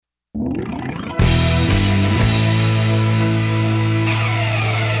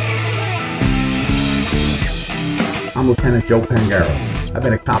Lieutenant Joe Pangaro. I've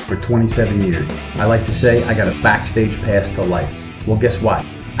been a cop for 27 years. I like to say I got a backstage pass to life. Well, guess what?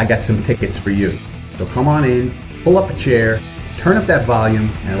 I got some tickets for you. So come on in, pull up a chair, turn up that volume,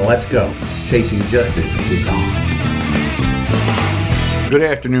 and let's go. Chasing Justice is on. Good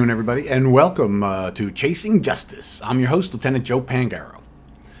afternoon, everybody, and welcome to Chasing Justice. I'm your host, Lieutenant Joe Pangaro.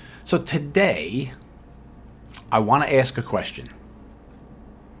 So today, I want to ask a question.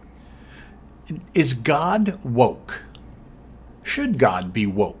 Is God woke? Should God be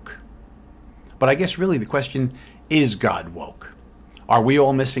woke? But I guess really the question, is God woke? Are we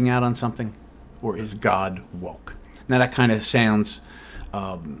all missing out on something? Or is God woke? Now that kind of sounds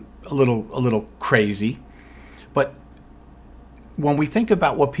a little crazy, but when we think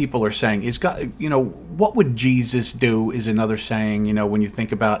about what people are saying, is God, what would Jesus do is another saying, when you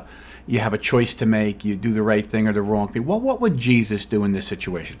think about you have a choice to make, you do the right thing or the wrong thing. Well, what would Jesus do in this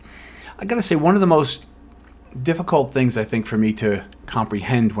situation? I got to say, one of the most difficult things I think for me to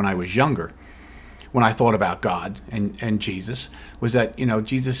comprehend when I was younger, when I thought about God and Jesus, was that,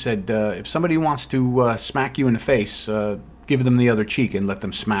 Jesus said, if somebody wants to smack you in the face, give them the other cheek and let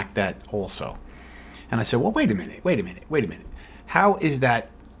them smack that also. And I said, well, wait a minute. How is that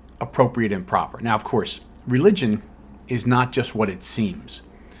appropriate and proper? Now, of course, religion is not just what it seems.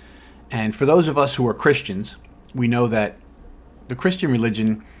 And for those of us who are Christians, we know that the Christian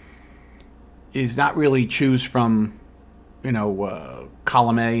religion is not really choose from,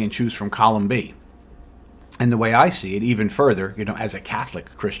 column A and choose from column B. And the way I see it, even further, as a Catholic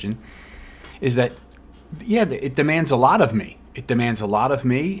Christian, is that, it demands a lot of me. It demands a lot of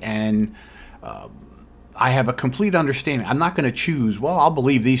me, and I have a complete understanding. I'm not going to choose, well, I'll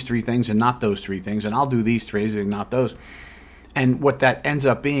believe these three things and not those three things, and I'll do these three and not those. And what that ends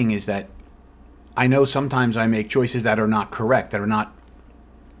up being is that I know sometimes I make choices that are not correct, that are not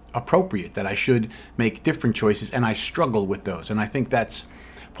appropriate, that I should make different choices, and I struggle with those. And I think that's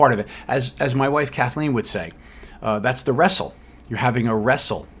part of it. As my wife Kathleen would say, that's the wrestle. You're having a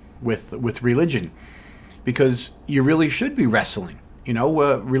wrestle with religion, because you really should be wrestling.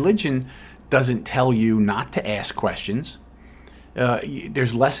 Religion doesn't tell you not to ask questions.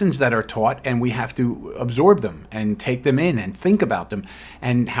 There's lessons that are taught, and we have to absorb them and take them in and think about them.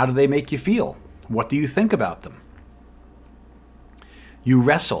 And how do they make you feel? What do you think about them? You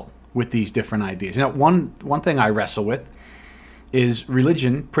wrestle with these different ideas. Now, one thing I wrestle with is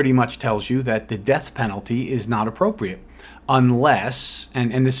religion pretty much tells you that the death penalty is not appropriate unless,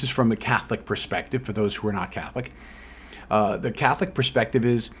 and this is from a Catholic perspective for those who are not Catholic, the Catholic perspective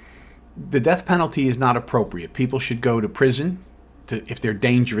is the death penalty is not appropriate. People should go to prison if they're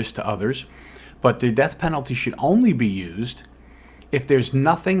dangerous to others, but the death penalty should only be used if there's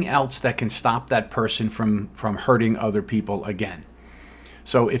nothing else that can stop that person from hurting other people again.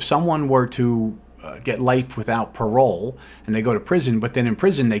 So if someone were to get life without parole and they go to prison, but then in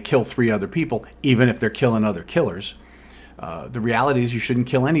prison they kill 3 other people, even if they're killing other killers, the reality is you shouldn't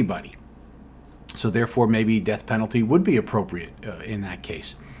kill anybody. So therefore maybe death penalty would be appropriate in that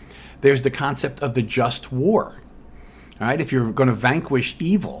case. There's the concept of the just war. All right, if you're going to vanquish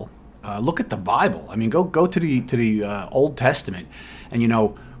evil, look at the Bible. I mean, go to the Old Testament, and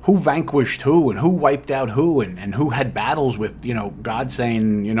who vanquished who and who wiped out who and who had battles with God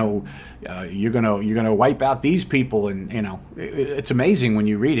saying you're gonna wipe out these people, and it's amazing when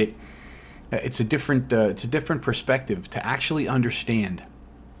you read it. It's a different perspective to actually understand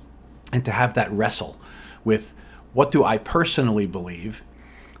and to have that wrestle with what do I personally believe.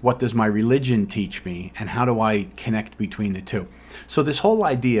 What does my religion teach me, and how do I connect between the two? So this whole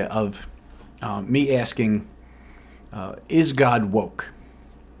idea of me asking, is God woke?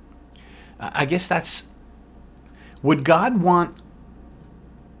 I guess would God want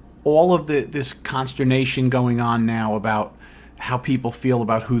all of this consternation going on now about how people feel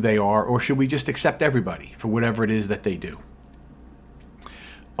about who they are, or should we just accept everybody for whatever it is that they do?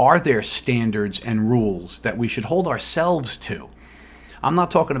 Are there standards and rules that we should hold ourselves to? I'm not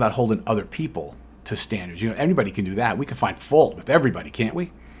talking about holding other people to standards. Anybody can do that. We can find fault with everybody, can't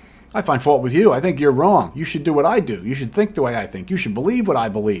we? I find fault with you. I think you're wrong. You should do what I do. You should think the way I think. You should believe what I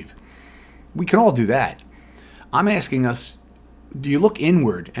believe. We can all do that. I'm asking us, do you look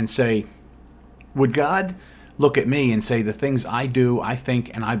inward and say, would God look at me and say the things I do, I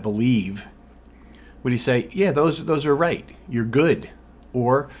think, and I believe, would he say, yeah, those are right. You're good.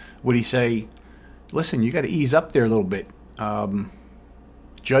 Or would he say, listen, you got to ease up there a little bit.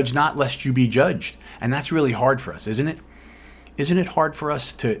 Judge not lest you be judged. And that's really hard for us, isn't it? Isn't it hard for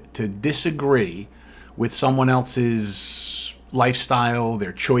us to disagree with someone else's lifestyle,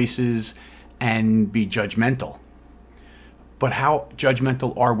 their choices, and be judgmental? But how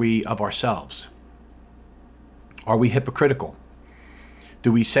judgmental are we of ourselves? Are we hypocritical?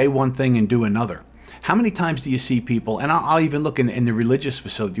 Do we say one thing and do another? How many times do you see people, and I'll even look in the religious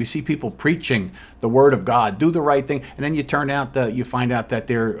facility, you see people preaching the word of God, do the right thing, and then you find out that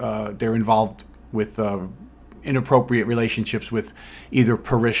they're involved with inappropriate relationships with either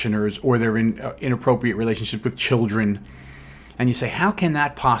parishioners, or they're in inappropriate relationships with children. And you say, how can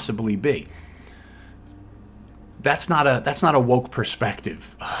that possibly be? That's not a woke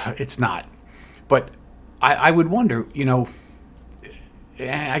perspective. It's not. But I would wonder,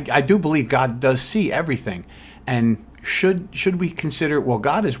 I do believe God does see everything. And should we consider, well,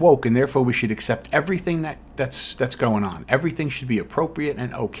 God is woke, and therefore we should accept everything that's going on. Everything should be appropriate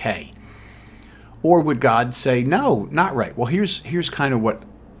and okay. Or would God say, no, not right? Well, here's kind of what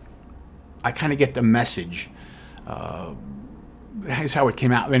I kind of get the message. Here's how it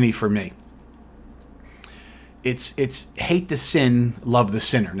came out for me. It's hate the sin, love the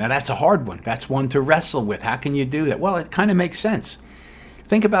sinner. Now that's a hard one. That's one to wrestle with. How can you do that? Well, it kind of makes sense.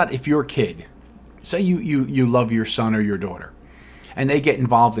 Think about if your kid, say you love your son or your daughter, and they get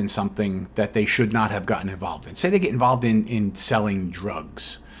involved in something that they should not have gotten involved in. Say they get involved in selling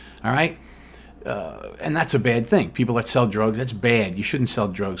drugs. All right? And that's a bad thing. People that sell drugs, that's bad. You shouldn't sell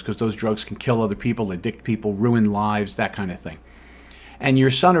drugs, because those drugs can kill other people, addict people, ruin lives, that kind of thing. And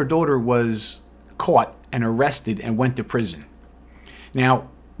your son or daughter was caught and arrested and went to prison. Now,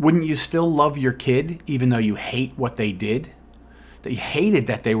 wouldn't you still love your kid even though you hate what they did? That you hated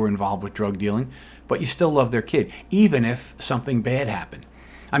that they were involved with drug dealing, but you still love their kid, even if something bad happened.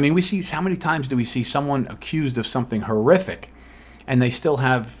 I mean, how many times do we see someone accused of something horrific, and they still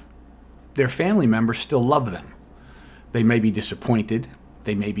have their family members still love them? They may be disappointed,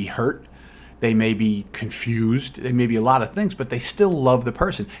 they may be hurt, they may be confused, they may be a lot of things, but they still love the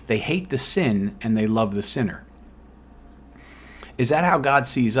person. They hate the sin and they love the sinner. Is that how God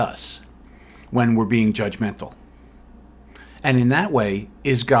sees us when we're being judgmental? And in that way,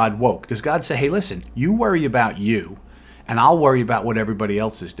 is God woke? Does God say, hey, listen, you worry about you, and I'll worry about what everybody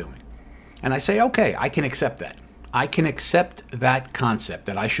else is doing? And I say, okay, I can accept that. I can accept that concept,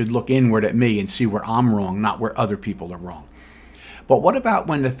 that I should look inward at me and see where I'm wrong, not where other people are wrong. But what about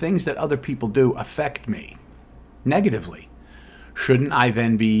when the things that other people do affect me negatively? Shouldn't I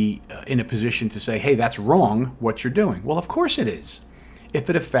then be in a position to say, hey, that's wrong what you're doing? Well, of course it is, if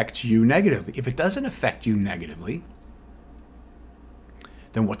it affects you negatively. If it doesn't affect you negatively,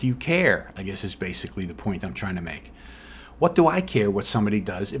 then what do you care? I guess is basically the point I'm trying to make. What do I care what somebody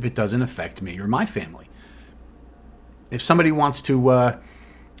does if it doesn't affect me or my family? If somebody wants to,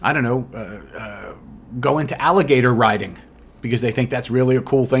 go into alligator riding because they think that's really a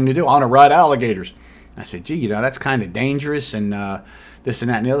cool thing to do, I want to ride alligators. I said, gee, that's kind of dangerous and this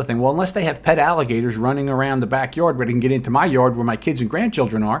and that and the other thing. Well, unless they have pet alligators running around the backyard where they can get into my yard where my kids and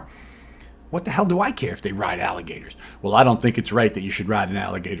grandchildren are, what the hell do I care if they ride alligators? Well, I don't think it's right that you should ride an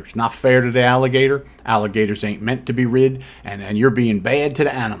alligator. It's not fair to the alligator. Alligators ain't meant to be rid, and you're being bad to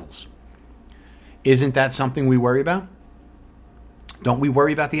the animals. Isn't that something we worry about? Don't we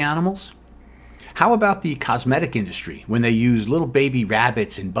worry about the animals? How about the cosmetic industry when they use little baby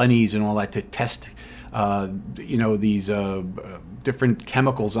rabbits and bunnies and all that to test, these different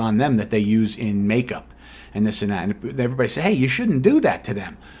chemicals on them that they use in makeup and this and that? And everybody say, hey, you shouldn't do that to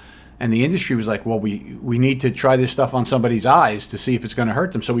them. And the industry was like, well, we need to try this stuff on somebody's eyes to see if it's going to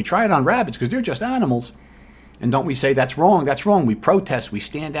hurt them. So we try it on rabbits because they're just animals. And don't we say that's wrong? That's wrong. We protest. We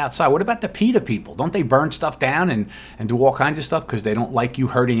stand outside. What about the PETA people? Don't they burn stuff down and do all kinds of stuff because they don't like you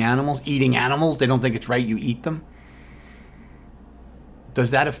hurting animals, eating animals? They don't think it's right you eat them? Does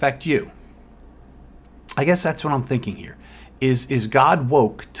that affect you? I guess that's what I'm thinking here. Is God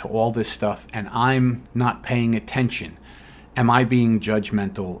woke to all this stuff and I'm not paying attention? Am I being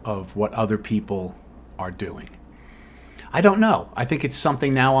judgmental of what other people are doing? I don't know. I think it's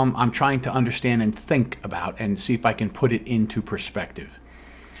something now I'm trying to understand and think about and see if I can put it into perspective.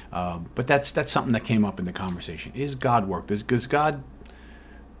 But that's something that came up in the conversation. Is God woke? Is God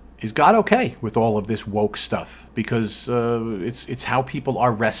okay with all of this woke stuff? Because it's how people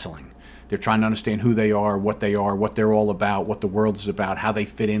are wrestling. They're trying to understand who they are, what they're all about, what the world is about, how they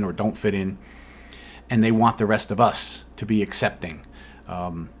fit in or don't fit in. And they want the rest of us to be accepting.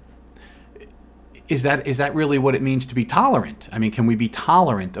 Is that really what it means to be tolerant? I mean, can we be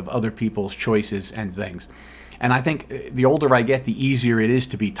tolerant of other people's choices and things? And I think the older I get, the easier it is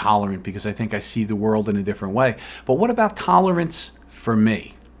to be tolerant because I think I see the world in a different way. But what about tolerance for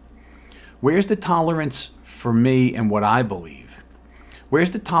me? Where's the tolerance for me and what I believe?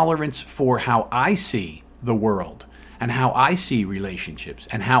 Where's the tolerance for how I see the world and how I see relationships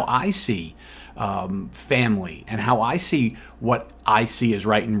and how I see family and how I see what I see as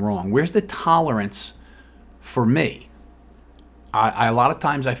right and wrong? Where's the tolerance for me. A lot of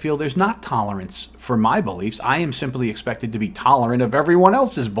times I feel there's not tolerance for my beliefs. I am simply expected to be tolerant of everyone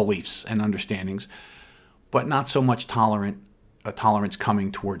else's beliefs and understandings, but not so much tolerance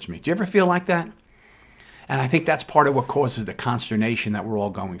coming towards me. Do you ever feel like that? And I think that's part of what causes the consternation that we're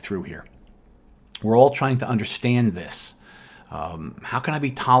all going through here. We're all trying to understand this. How can I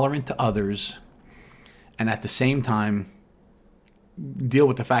be tolerant to others and at the same time deal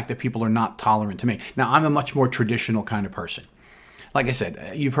with the fact that people are not tolerant to me? Now, I'm a much more traditional kind of person. Like I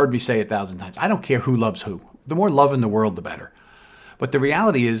said, you've heard me say 1,000 times, I don't care who loves who. The more love in the world, the better. But the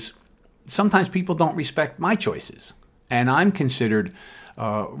reality is, sometimes people don't respect my choices. And I'm considered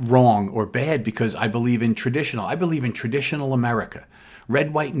wrong or bad because I believe in traditional America,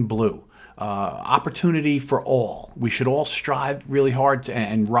 red, white, and blue. Opportunity for all. We should all strive really hard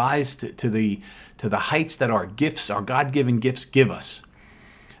and rise to the heights that our gifts, our God-given gifts, give us.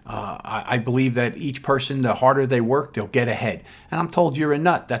 I believe that each person, the harder they work, they'll get ahead. And I'm told you're a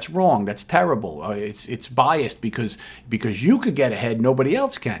nut. That's wrong. That's terrible. It's biased because you could get ahead, nobody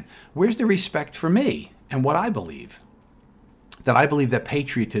else can. Where's the respect for me and what I believe? That I believe that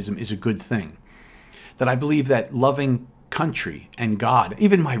patriotism is a good thing. That I believe that loving country and God,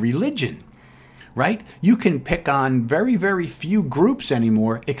 even my religion, right? You can pick on very, very few groups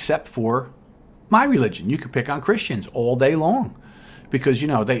anymore except for my religion. You can pick on Christians all day long. Because,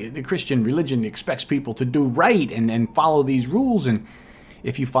 the Christian religion expects people to do right and follow these rules. And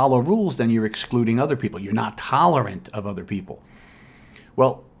if you follow rules, then you're excluding other people. You're not tolerant of other people.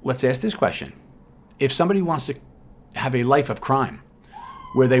 Well, let's ask this question. If somebody wants to have a life of crime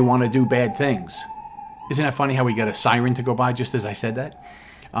where they want to do bad things, isn't it funny how we get a siren to go by just as I said that?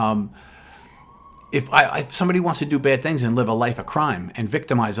 If somebody wants to do bad things and live a life of crime and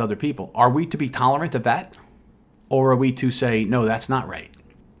victimize other people, are we to be tolerant of that? Or are we to say, no, that's not right?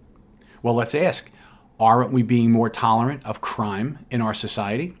 Well, let's ask, aren't we being more tolerant of crime in our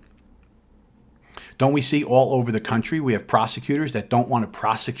society? Don't we see all over the country we have prosecutors that don't want to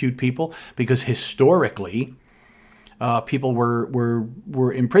prosecute people because historically people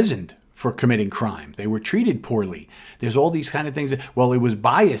were imprisoned for committing crime. They were treated poorly. There's all these kind of things. It was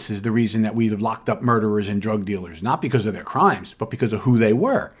bias is the reason that we've locked up murderers and drug dealers, not because of their crimes, but because of who they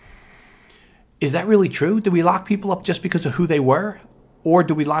were. Is that really true? Do we lock people up just because of who they were? Or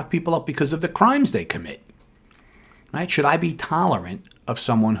do we lock people up because of the crimes they commit? Right? Should I be tolerant of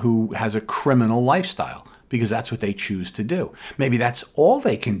someone who has a criminal lifestyle because that's what they choose to do? Maybe that's all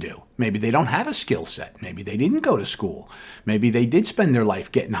they can do. Maybe they don't have a skill set. Maybe they didn't go to school. Maybe they did spend their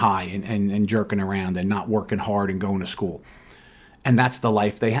life getting high and jerking around and not working hard and going to school. And that's the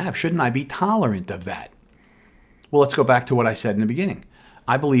life they have. Shouldn't I be tolerant of that? Well, let's go back to what I said in the beginning.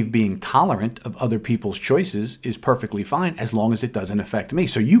 I believe being tolerant of other people's choices is perfectly fine as long as it doesn't affect me.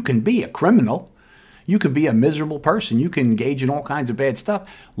 So you can be a criminal. You can be a miserable person. You can engage in all kinds of bad stuff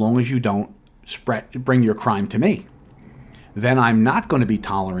as long as you don't bring your crime to me. Then I'm not going to be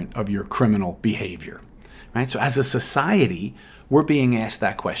tolerant of your criminal behavior. Right? So as a society, we're being asked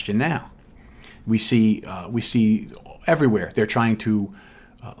that question now. We see everywhere they're trying to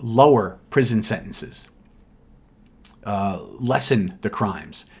lower prison sentences. Lessen the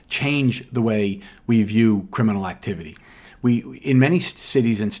crimes, change the way we view criminal activity. In many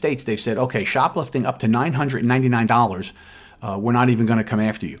cities and states, they've said, okay, shoplifting up to $999, we're not even going to come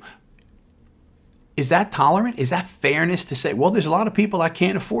after you. Is that tolerant? Is that fairness to say, well, there's a lot of people that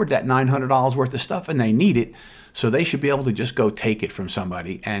can't afford that $900 worth of stuff and they need it, so they should be able to just go take it from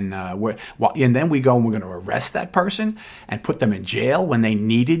somebody. And then we go and we're going to arrest that person and put them in jail when they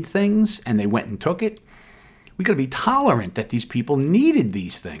needed things and they went and took it. We got to be tolerant that these people needed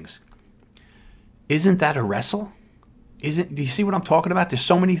these things. Isn't that a wrestle? Do you see what I'm talking about? There's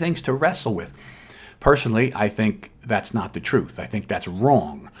so many things to wrestle with. Personally, I think that's not the truth. I think that's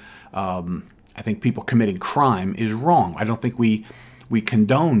wrong. I think people committing crime is wrong. I don't think we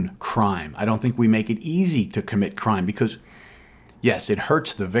condone crime. I don't think we make it easy to commit crime because, yes, it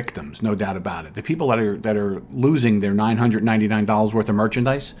hurts the victims, no doubt about it. The people that are losing their $999 worth of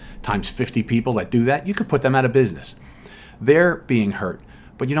merchandise times 50 people that do that, you could put them out of business. They're being hurt.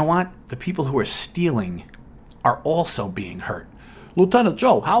 But you know what? The people who are stealing are also being hurt. Lieutenant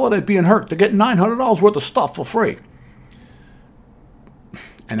Joe, how are they being hurt? They're getting $900 worth of stuff for free.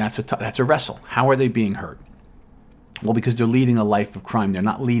 And that's a wrestle. How are they being hurt? Well, because they're leading a life of crime. They're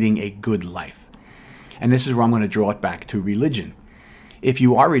not leading a good life. And this is where I'm going to draw it back to religion. If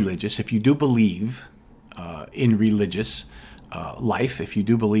you are religious, if you do believe in religious life, if you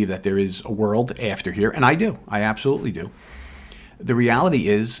do believe that there is a world after here, and I do, I absolutely do, the reality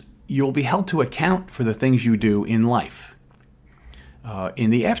is you'll be held to account for the things you do in life. in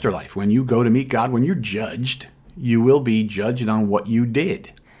the afterlife. When you go to meet God, when you're judged, you will be judged on what you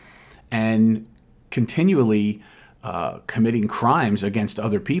did. And continually committing crimes against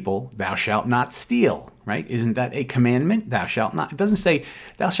other people, thou shalt not steal, right? Isn't that a commandment? Thou shalt not. It doesn't say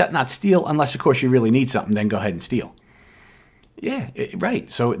thou shalt not steal unless, of course, you really need something, then go ahead and steal. Yeah, right.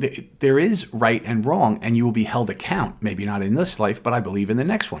 So there is right and wrong, and you will be held account, maybe not in this life, but I believe in the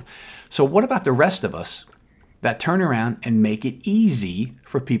next one. So what about the rest of us that turn around and make it easy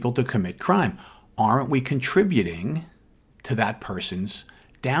for people to commit crime? Aren't we contributing to that person's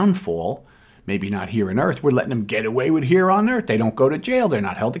downfall? Maybe not here on earth. We're letting them get away with here on earth. They don't go to jail. They're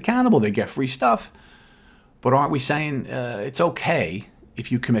not held accountable. They get free stuff. But aren't we saying it's okay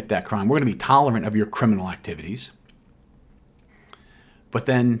if you commit that crime? We're going to be tolerant of your criminal activities. But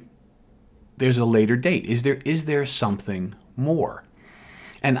then there's a later date. Is there something more?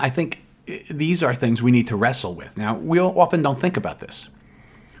 And I think these are things we need to wrestle with. Now, we often don't think about this.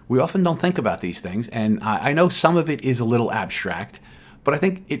 We often don't think about these things. And I know some of it is a little abstract, but I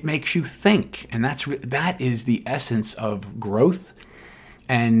think it makes you think. And that is the essence of growth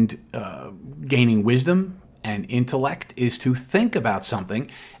and gaining wisdom and intellect, is to think about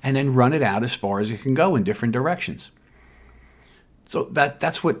something and then run it out as far as it can go in different directions. So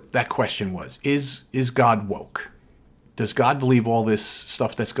that's what that question was. Is God woke? Does God believe all this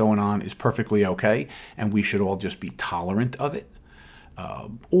stuff that's going on is perfectly okay and we should all just be tolerant of it?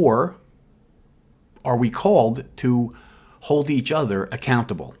 Or are we called to hold each other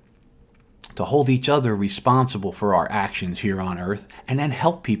accountable, to hold each other responsible for our actions here on earth, and then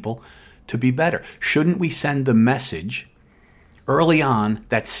help people to be better? Shouldn't we send the message early on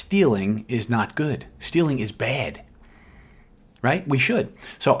that stealing is not good? Stealing is bad. Right? We should.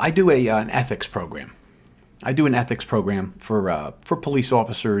 So I do an ethics program. I do an ethics program for police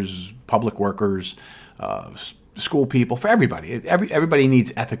officers, public workers, school people, for everybody. Everybody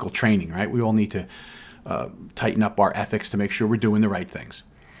needs ethical training, right? We all need to tighten up our ethics to make sure we're doing the right things.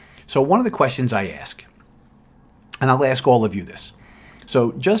 So one of the questions I ask, and I'll ask all of you this.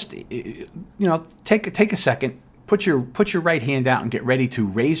 So just take a second, put your right hand out and get ready to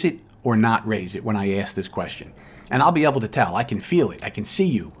raise it or not raise it when I ask this question. And I'll be able to tell. I can feel it. I can see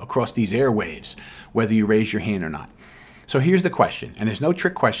you across these airwaves, whether you raise your hand or not. So here's the question, and there's no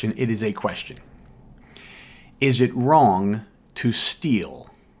trick question. It is a question. Is it wrong to steal?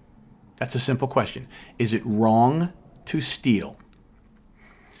 That's a simple question. Is it wrong to steal?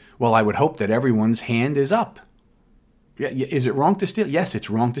 Well, I would hope that everyone's hand is up. Yeah, is it wrong to steal? Yes, it's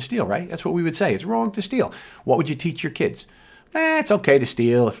wrong to steal, right? That's what we would say. It's wrong to steal. What would you teach your kids? It's okay to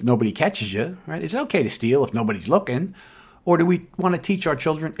steal if nobody catches you, right? It's okay to steal if nobody's looking. Or do we want to teach our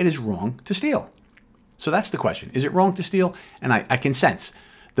children it is wrong to steal? So that's the question. Is it wrong to steal? And I can sense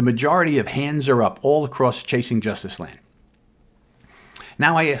the majority of hands are up all across Chasing Justice Land.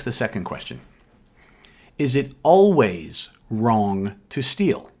 Now I ask the second question. Is it always wrong to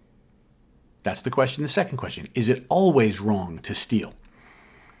steal? That's the question. The second question. Is it always wrong to steal?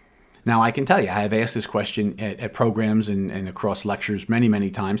 Now, I can tell you, I have asked this question at programs and across lectures many,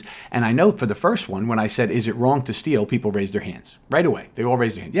 many times. And I know for the first one, when I said, is it wrong to steal, people raised their hands. Right away. They all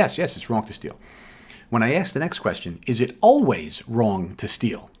raised their hands. Yes, it's wrong to steal. When I ask the next question, is it always wrong to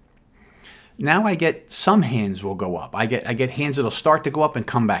steal? Now I get some hands will go up. I get hands that'll start to go up and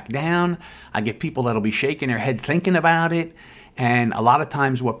come back down. I get people that'll be shaking their head thinking about it. And a lot of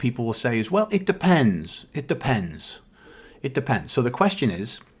times what people will say is, well, it depends. It depends. It depends. So the question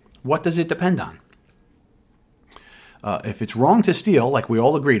is, what does it depend on? If it's wrong to steal, like we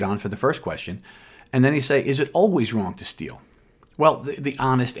all agreed on for the first question, and then you say, is it always wrong to steal? Well, the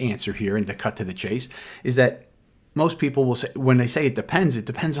honest answer here, and to cut to the chase, is that most people will say, when they say it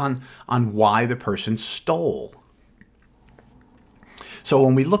depends on why the person stole. So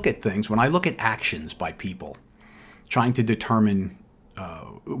when we look at things, when I look at actions by people, trying to determine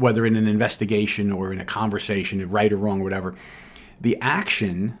whether in an investigation or in a conversation, right or wrong, or whatever, the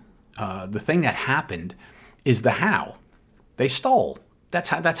action, the thing that happened, is the how. They stole. That's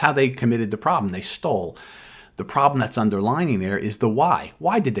how they committed the problem. They stole. The problem that's underlining there is the why.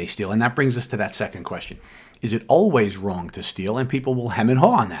 Why did they steal? And that brings us to that second question. Is it always wrong to steal? And people will hem and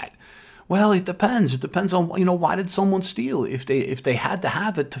haw on that. Well, it depends. It depends on, why did someone steal? If they had to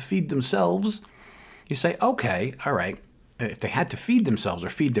have it to feed themselves, you say, okay, all right. If they had to feed themselves or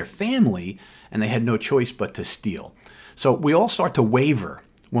feed their family and they had no choice but to steal. So we all start to waver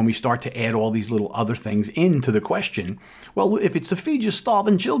when we start to add all these little other things into the question. Well, if it's to feed your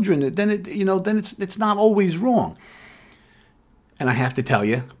starving children, then it's not always wrong. And I have to tell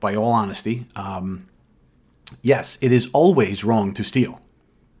you, by all honesty, yes, it is always wrong to steal.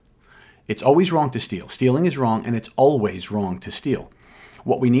 It's always wrong to steal. Stealing is wrong, and it's always wrong to steal.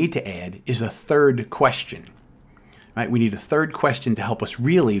 What we need to add is a third question. Right? We need a third question to help us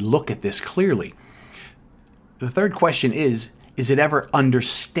really look at this clearly. The third question is it ever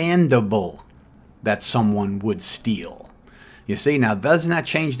understandable that someone would steal? You see, now doesn't that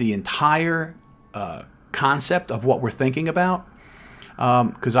change the entire concept of what we're thinking about?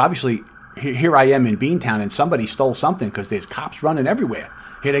 Because obviously, here I am in Beantown, and somebody stole something because there's cops running everywhere.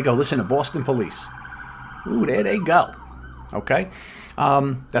 Here they go, listen to Boston police. Ooh, there they go. Okay?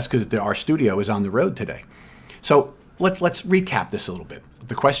 That's because our studio is on the road today. So let's recap this a little bit.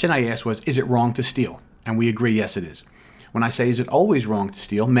 The question I asked was, is it wrong to steal? And we agree, yes, it is. When I say, is it always wrong to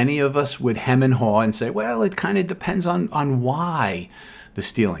steal, many of us would hem and haw and say, well, it kind of depends on why the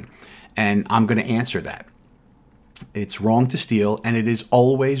stealing. And I'm going to answer that. It's wrong to steal, and it is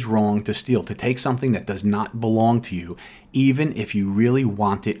always wrong to steal, to take something that does not belong to you, even if you really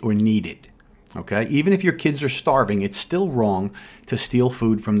want it or need it. Okay? Even if your kids are starving, it's still wrong to steal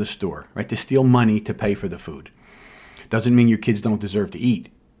food from the store, right? To steal money to pay for the food. Doesn't mean your kids don't deserve to eat,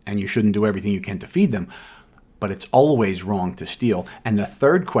 and you shouldn't do everything you can to feed them, but it's always wrong to steal. And the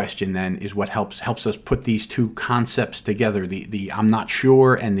third question then is what helps us put these two concepts together, the I'm not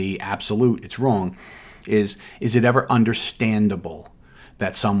sure and the absolute, it's wrong, is it ever understandable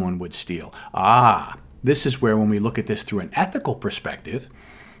that someone would steal? This is where when we look at this through an ethical perspective,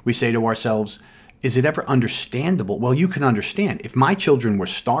 we say to ourselves, is it ever understandable? Well, you can understand. If my children were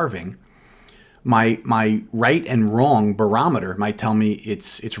starving, my right and wrong barometer might tell me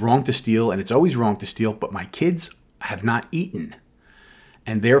it's wrong to steal and it's always wrong to steal, but my kids have not eaten.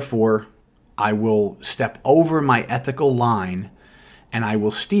 And therefore, I will step over my ethical line and I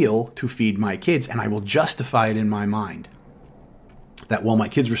will steal to feed my kids, and I will justify it in my mind that, well, my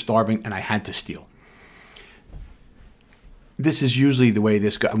kids were starving and I had to steal. This is usually the way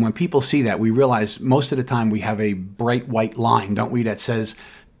this goes. And when people see that, we realize most of the time we have a bright white line, don't we, that says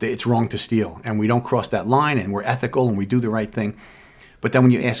that it's wrong to steal. And we don't cross that line, and we're ethical and we do the right thing. But then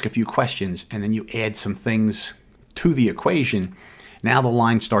when you ask a few questions and then you add some things to the equation, now the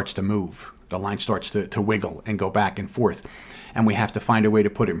line starts to move. The line starts to wiggle and go back and forth. And we have to find a way to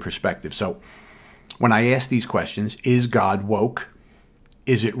put it in perspective. So when I ask these questions, is God woke?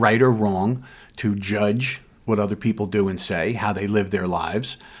 Is it right or wrong to judge what other people do and say, how they live their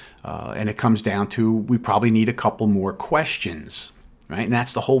lives? And it comes down to, we probably need a couple more questions, right? And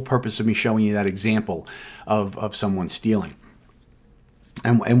that's the whole purpose of me showing you that example of someone stealing.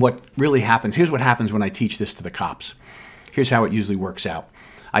 And what really happens, here's what happens when I teach this to the cops. Here's how it usually works out.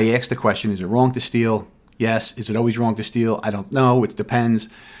 I ask the question, is it wrong to steal? Yes. Is it always wrong to steal? I don't know. It depends.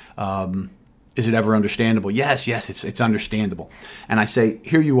 Is it ever understandable? Yes, it's understandable. And I say,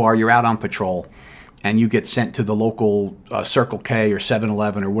 here you are, you're out on patrol, and you get sent to the local Circle K or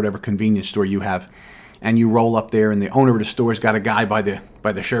 7-Eleven or whatever convenience store you have, and you roll up there, and the owner of the store's got a guy by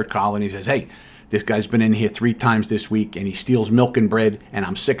the shirt collar, and he says, hey, this guy's been in here 3 times this week, and he steals milk and bread, and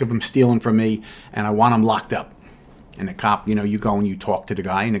I'm sick of him stealing from me, and I want him locked up. And the cop, you go and you talk to the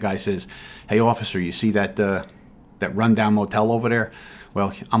guy, and the guy says, hey, officer, you see that rundown motel over there?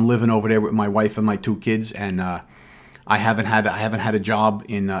 Well, I'm living over there with my wife and my 2 kids, and I haven't had a job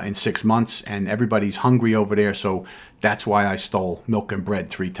in 6 months, and everybody's hungry over there, so that's why I stole milk and bread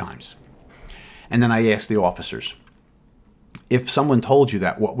 3 times. And then I asked the officers, if someone told you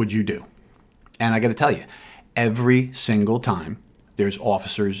that, what would you do? And I got to tell you, every single time there's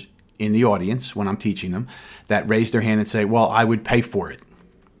officers in the audience when I'm teaching them that raise their hand and say, well, I would pay for it.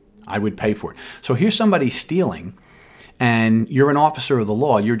 I would pay for it. So here's somebody stealing, and you're an officer of the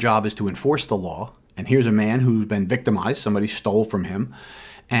law. Your job is to enforce the law. And here's a man who's been victimized. Somebody stole from him.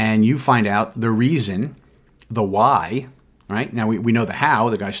 And you find out the reason, the why, right? Now we know the how.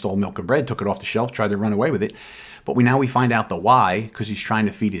 The guy stole milk and bread, took it off the shelf, tried to run away with it. But we find out the why, because he's trying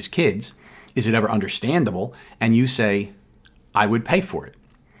to feed his kids. Is it ever understandable? And you say, I would pay for it,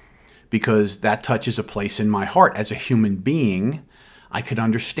 because that touches a place in my heart. As a human being, I could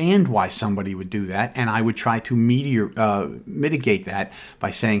understand why somebody would do that, and I would try to mitigate that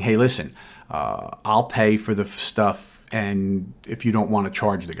by saying, hey, listen, I'll pay for the stuff, and if you don't want to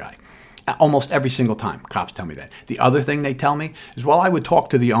charge the guy. Almost every single time, cops tell me that. The other thing they tell me is, well, I would talk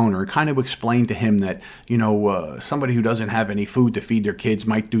to the owner and kind of explain to him that, somebody who doesn't have any food to feed their kids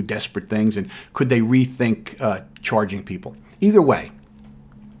might do desperate things, and could they rethink charging people? Either way,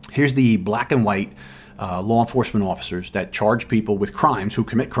 here's the black and white law enforcement officers that charge people with crimes, who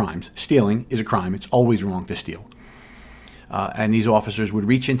commit crimes. Stealing is a crime. It's always wrong to steal. And these officers would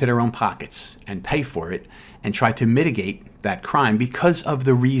reach into their own pockets and pay for it and try to mitigate that crime because of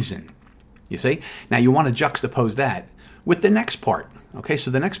the reason. You see? Now you want to juxtapose that with the next part Okay,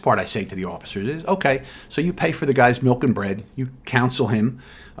 so the next part I say to the officers is, okay, so you pay for the guy's milk and bread, you counsel him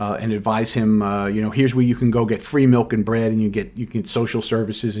and advise him, here's where you can go get free milk and bread, and you get social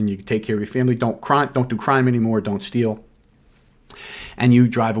services, and you can take care of your family. Don't do crime anymore, don't steal. And you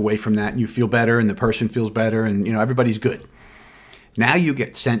drive away from that, and you feel better, and the person feels better, and everybody's good. Now you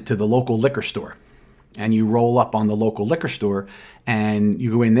get sent to the local liquor store, and you roll up on the local liquor store, and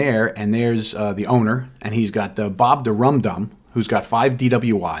you go in there, and there's the owner, and he's got Bob the Rum Dum, who's got 5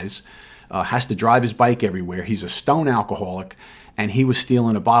 DWIs, has to drive his bike everywhere. He's a stone alcoholic, and he was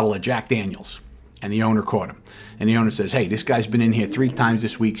stealing a bottle of Jack Daniels, and the owner caught him. And the owner says, hey, this guy's been in here 3 times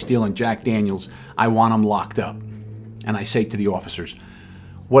this week stealing Jack Daniels. I want him locked up. And I say to the officers,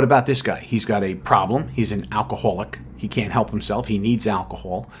 what about this guy? He's got a problem. He's an alcoholic. He can't help himself. He needs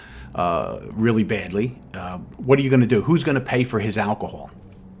alcohol really badly. What are you going to do? Who's going to pay for his alcohol?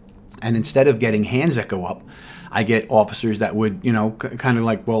 And instead of getting hands that go up, I get officers that would, kind of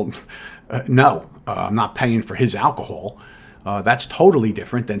like, well, no, I'm not paying for his alcohol. That's totally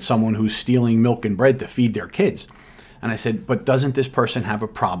different than someone who's stealing milk and bread to feed their kids. And I said, but doesn't this person have a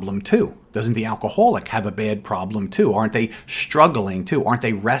problem too? Doesn't the alcoholic have a bad problem too? Aren't they struggling too? Aren't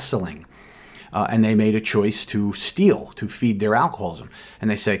they wrestling? And they made a choice to steal, to feed their alcoholism. And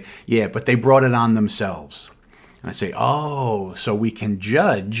they say, yeah, but they brought it on themselves. And I say, oh, so we can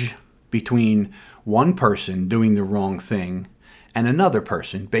judge between one person doing the wrong thing and another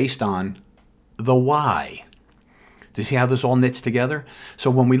person based on the why. Do you see how this all knits together?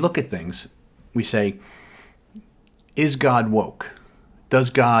 So when we look at things, we say, is God woke? Does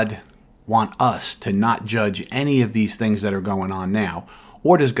God want us to not judge any of these things that are going on now?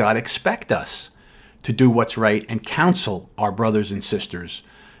 Or does God expect us to do what's right and counsel our brothers and sisters?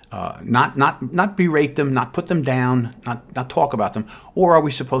 Not berate them, not put them down, not talk about them. Or are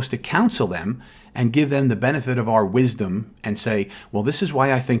we supposed to counsel them and give them the benefit of our wisdom and say, well, this is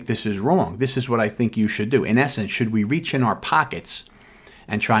why I think this is wrong. This is what I think you should do. In essence, should we reach in our pockets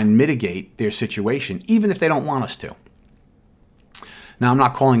and try and mitigate their situation, even if they don't want us to? Now, I'm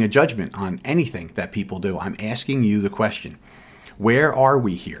not calling a judgment on anything that people do. I'm asking you the question, where are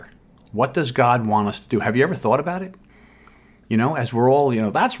we here? What does God want us to do? Have you ever thought about it? As we're all,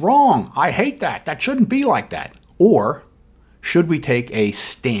 that's wrong. I hate that. That shouldn't be like that. Or should we take a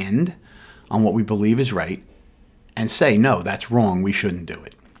stand on what we believe is right and say, no, that's wrong. We shouldn't do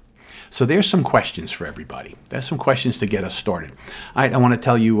it. So there's some questions for everybody. There's some questions to get us started. All right, I want to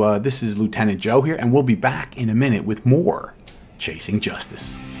tell you, this is Lieutenant Joe here, and we'll be back in a minute with more Chasing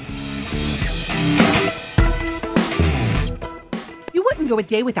Justice. You wouldn't go a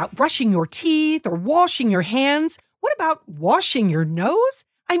day without brushing your teeth or washing your hands. What about washing your nose?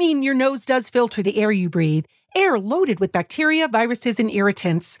 I mean, your nose does filter the air you breathe, air loaded with bacteria, viruses, and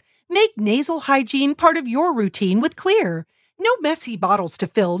irritants. Make nasal hygiene part of your routine with Xlear. No messy bottles to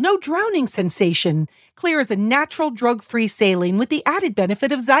fill, no drowning sensation. Xlear is a natural drug-free saline with the added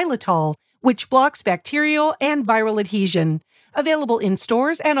benefit of xylitol, which blocks bacterial and viral adhesion. Available in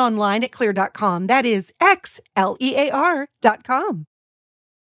stores and online at Xlear.com. That is Xlear.com.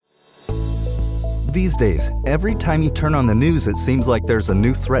 These days, every time you turn on the news, it seems like there's a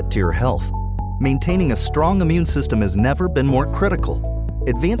new threat to your health. Maintaining a strong immune system has never been more critical.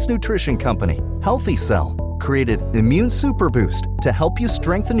 Advanced nutrition company Healthy Cell created Immune Super Boost to help you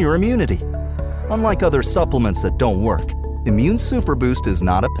strengthen your immunity. Unlike other supplements that don't work, Immune Super Boost is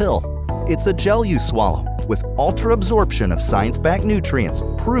not a pill. It's a gel you swallow with ultra absorption of science-backed nutrients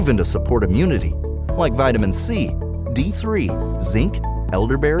proven to support immunity, like vitamin C, D3, zinc,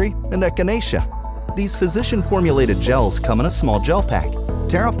 elderberry, and echinacea. These physician-formulated gels come in a small gel pack.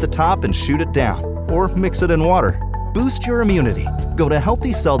 Tear off the top and shoot it down, or mix it in water. Boost your immunity. Go to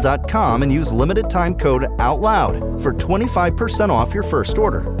HealthyCell.com and use limited-time code OUTLOUD for 25% off your first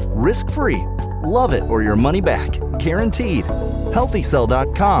order. Risk-free. Love it or your money back. Guaranteed.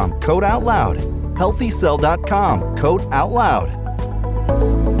 HealthyCell.com, code OUTLOUD. HealthyCell.com, code OUTLOUD.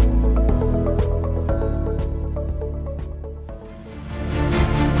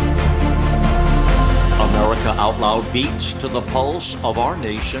 America Out Loud beats to the pulse of our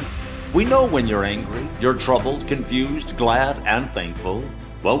nation. We know when you're angry, you're troubled, confused, glad, and thankful.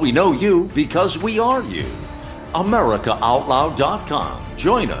 Well, we know you because we are you. AmericaOutloud.com.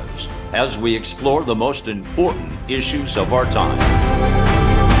 Join us as we explore the most important issues of our time.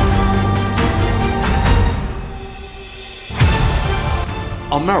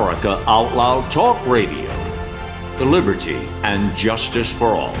 America Out Loud Talk Radio. The liberty and justice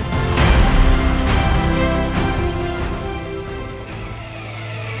for all.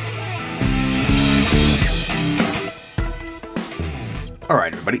 All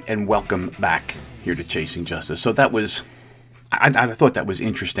right, everybody, and welcome back here to Chasing Justice. So that was I thought that was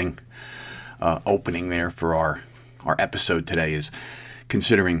interesting opening there for our episode today, is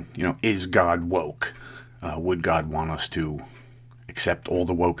considering, is God woke? Would God want us to accept all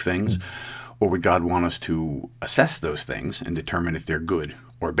the woke things, or would God want us to assess those things and determine if they're good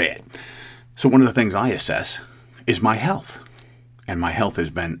or bad? So one of the things I assess is my health, and my health has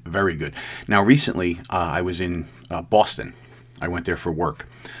been very good. Now, recently, I was in Boston. I went there for work,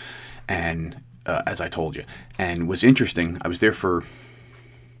 and as I told you, and it was interesting. I was there for,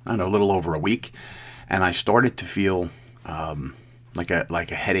 a little over a week, and I started to feel like a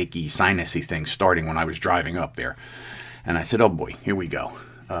headachy, sinusy thing starting when I was driving up there. And I said, oh boy, here we go.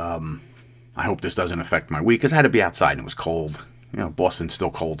 I hope this doesn't affect my week, because I had to be outside and it was cold. Boston's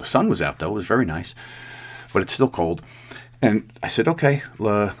still cold. The sun was out though; it was very nice, but it's still cold. And I said, okay,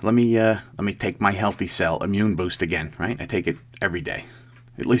 let me take my Healthy Cell Immune Boost again. Right? I take it every day,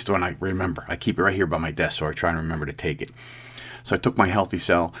 at least when I remember. I keep it right here by my desk, so I try and remember to take it. So I took my Healthy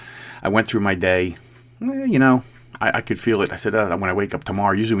Cell. I went through my day. I could feel it. I said, when I wake up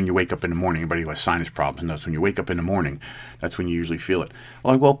tomorrow, usually when you wake up in the morning, anybody who has sinus problems knows when you wake up in the morning, that's when you usually feel it.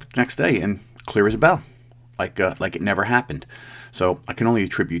 Well, I woke up the next day and clear as a bell, like it never happened. So I can only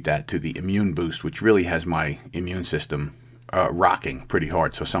attribute that to the immune boost, which really has my immune system rocking pretty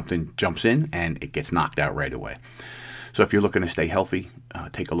hard. So something jumps in and it gets knocked out right away. So if you're looking to stay healthy,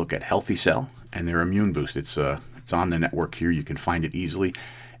 take a look at Healthy Cell and their immune boost. It's on the network here. You can find it easily.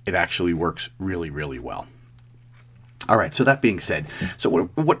 It actually works really, really well. All right. So that being said, so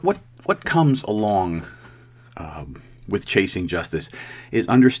what comes along with chasing justice is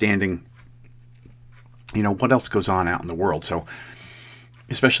understanding, what else goes on out in the world. So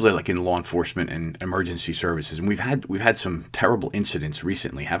especially like in law enforcement and emergency services, and we've had some terrible incidents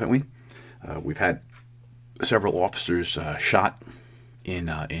recently, haven't we? We've had several officers shot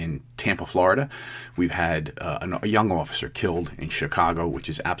in Tampa, Florida. We've had a young officer killed in Chicago, which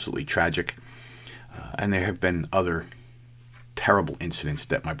is absolutely tragic. And there have been other terrible incidents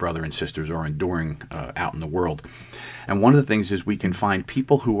that my brother and sisters are enduring out in the world. And one of the things is we can find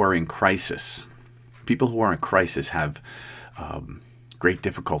people who are in crisis. People who are in crisis have great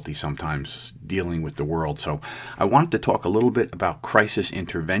difficulty sometimes dealing with the world. So I wanted to talk a little bit about crisis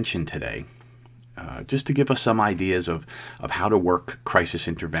intervention today, just to give us some ideas of how to work crisis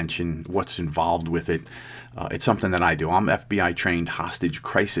intervention, what's involved with it. It's something that I do. I'm an FBI trained hostage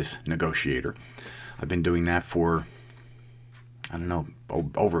crisis negotiator. I've been doing that for,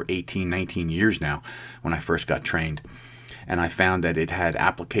 over 18, 19 years now when I first got trained. And I found that it had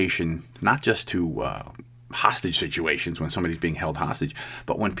application not just to hostage situations when somebody's being held hostage,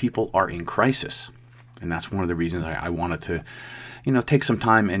 but when people are in crisis. And that's one of the reasons I wanted to, take some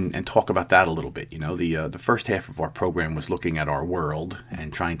time and talk about that a little bit. The first half of our program was looking at our world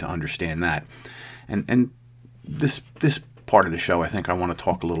and trying to understand that. And this part of the show, I think I want to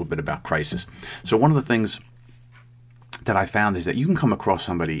talk a little bit about crisis. So one of the things that I found is that you can come across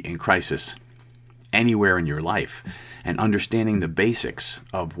somebody in crisis anywhere in your life, and understanding the basics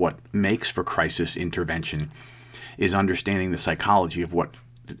of what makes for crisis intervention is understanding the psychology of what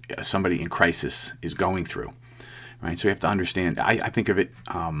somebody in crisis is going through, right? So you have to understand, I think of it,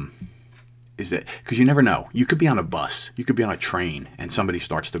 is that, because you never know. You could be on a bus, you could be on a train, and somebody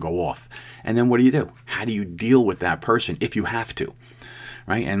starts to go off. And then what do? How do you deal with that person if you have to,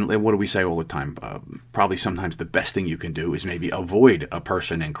 right? And what do we say all the time? Probably sometimes the best thing you can do is maybe avoid a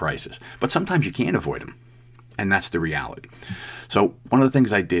person in crisis. But sometimes you can't avoid them. And that's the reality. So one of the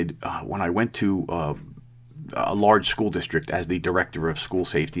things I did when I went to a large school district as the director of school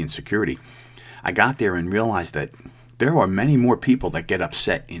safety and security, I got there and realized that there are many more people that get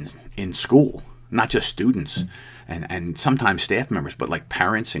upset in school, not just students and sometimes staff members, but like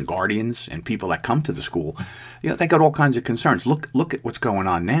parents and guardians and people that come to the school. They got all kinds of concerns. Look at what's going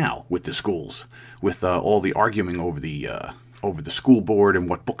on now with the schools, with all the arguing over the school board and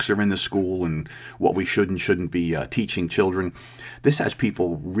what books are in the school and what we should and shouldn't be teaching children. This has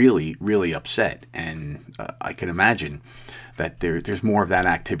people really, really upset, and I can imagine that there's more of that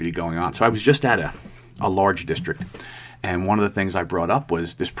activity going on. So I was just at a large district, and one of the things I brought up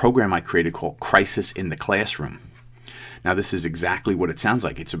was this program I created called Crisis in the Classroom. Now, this is exactly what it sounds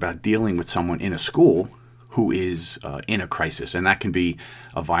like. It's about dealing with someone in a school who is in a crisis, and that can be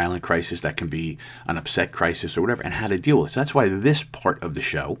a violent crisis, that can be an upset crisis or whatever, and how to deal with it. So that's why this part of the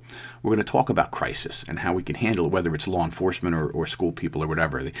show, we're going to talk about crisis and how we can handle it, whether it's law enforcement or school people or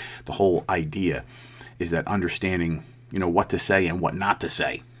whatever. The whole idea is that understanding, what to say and what not to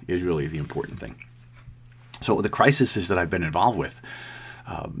say is really the important thing. So the crises that I've been involved with,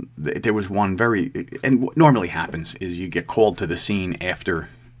 there was one and what normally happens is you get called to the scene after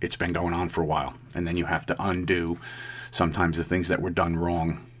it's been going on for a while, and then you have to undo Sometimes the things that were done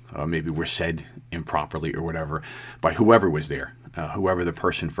wrong, maybe were said improperly or whatever, by whoever was there, whoever the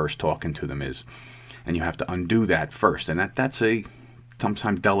person first talking to them is. And you have to undo that first. And that's a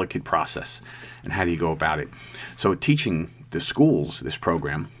sometimes delicate process. And how do you go about it? So teaching the schools this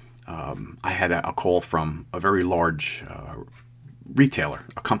program, I had a call from a very large retailer,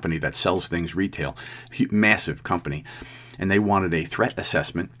 a company that sells things retail, massive company. And they wanted a threat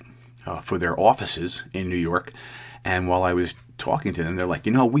assessment for their offices in New York. And while I was talking to them, they're like,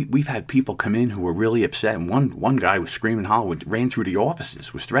 we've had people come in who were really upset. And one guy was screaming, ran through the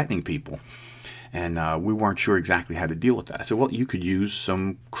offices, was threatening people. And we weren't sure exactly how to deal with that. I said, well, you could use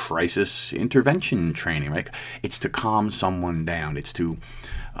some crisis intervention training, right? It's to calm someone down. It's to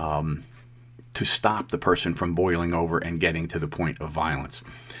stop the person from boiling over and getting to the point of violence.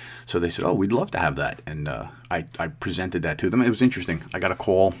 So they said, oh, we'd love to have that. And I presented that to them. It was interesting. I got a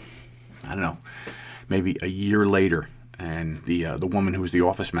call, I don't know, maybe a year later. And the woman who was the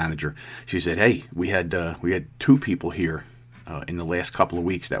office manager, she said, hey, we had 2 people here in the last couple of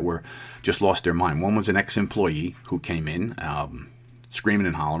weeks that were just lost their mind. One was an ex-employee who came in screaming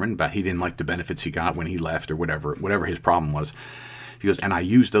and hollering, but he didn't like the benefits he got when he left or whatever his problem was. She goes, and I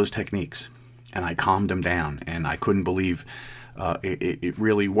used those techniques, and I calmed him down, and I couldn't believe it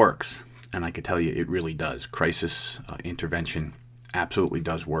really works. And I could tell you it really does. Crisis intervention absolutely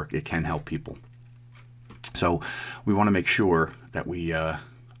does work. It can help people. So we want to make sure that we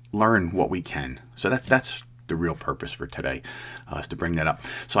learn what we can. So that's the real purpose for today, is to bring that up.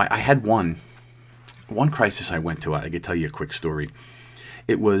 So I had one crisis I went to. I could tell you a quick story.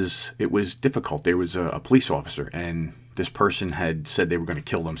 It was difficult. There was a police officer, and this person had said they were going to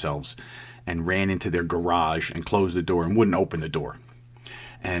kill themselves and ran into their garage and closed the door and wouldn't open the door.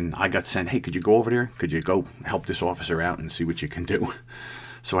 And I got sent, hey, could you go over there? Could you go help this officer out and see what you can do?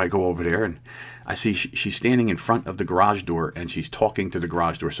 So I go over there, and I see she's standing in front of the garage door, and she's talking to the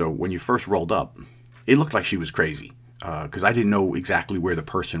garage door. So when you first rolled up, it looked like she was crazy, because I didn't know exactly where the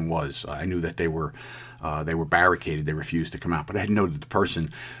person was. I knew that they were barricaded. They refused to come out, but I didn't know that the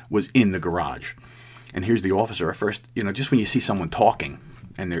person was in the garage. And here's the officer. At first, just when you see someone talking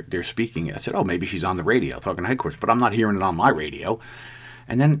and they're speaking, I said, oh, maybe she's on the radio talking to headquarters, but I'm not hearing it on my radio.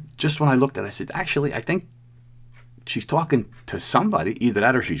 And then just when I looked at it, I said, actually, I think she's talking to somebody, either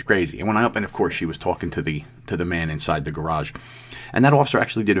that or she's crazy. And when I opened, of course, she was talking to the man inside the garage. And that officer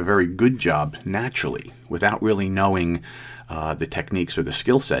actually did a very good job naturally, without really knowing the techniques or the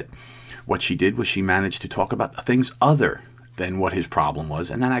skill set. What she did was she managed to talk about things other than what his problem was,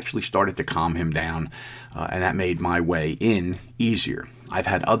 and that actually started to calm him down, and that made my way in easier. I've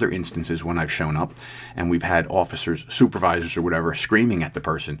had other instances when I've shown up, and we've had officers, supervisors or whatever, screaming at the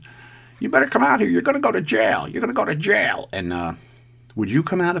person, you better come out here, you're going to go to jail, you're going to go to jail. And would you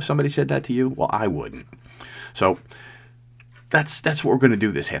come out if somebody said that to you? Well, I wouldn't. So that's what we're going to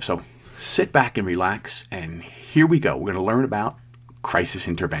do this half. So sit back and relax, and here we go. We're going to learn about crisis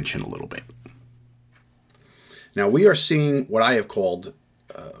intervention a little bit. Now, we are seeing what I have called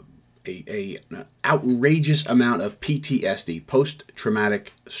an outrageous amount of PTSD,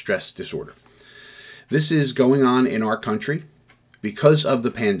 post-traumatic stress disorder. This is going on in our country because of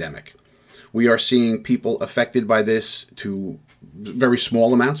the pandemic. We are seeing people affected by this to very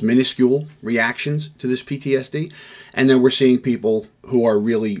small amounts, minuscule reactions to this PTSD. And then we're seeing people who are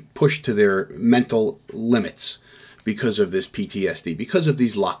really pushed to their mental limits because of this PTSD, because of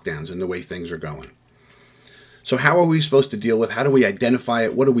these lockdowns and the way things are going. So how are we supposed to deal with? How do we identify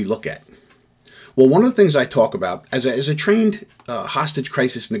it? What do we look at? Well, one of the things I talk about, as a trained hostage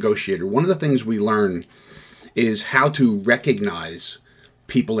crisis negotiator, one of the things we learn is how to recognize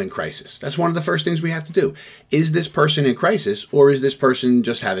people in crisis. That's one of the first things we have to do. Is this person in crisis, or is this person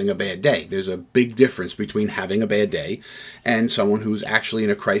just having a bad day? There's a big difference between having a bad day and someone who's actually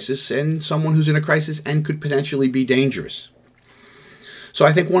in a crisis, and someone who's in a crisis and could potentially be dangerous. So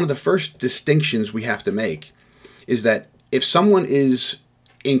I think one of the first distinctions we have to make is that if someone is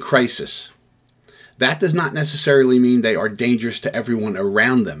in crisis, that does not necessarily mean they are dangerous to everyone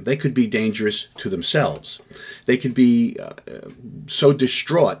around them. They could be dangerous to themselves. They could be so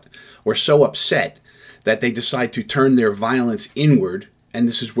distraught or so upset that they decide to turn their violence inward, and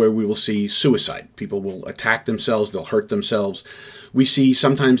this is where we will see suicide. People will attack themselves, they'll hurt themselves. We see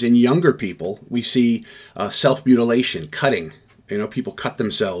sometimes in younger people, we see self-mutilation, cutting. People cut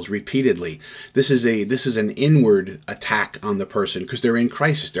themselves repeatedly. This is an inward attack on the person because they're in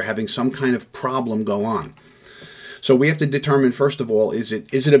crisis. They're having some kind of problem go on. So we have to determine, first of all, is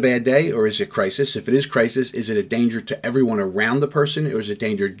it a bad day or is it crisis? If it is crisis, is it a danger to everyone around the person, or is it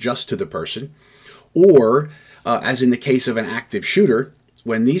danger just to the person? Or, as in the case of an active shooter,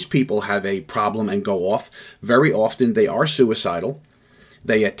 when these people have a problem and go off, very often they are suicidal.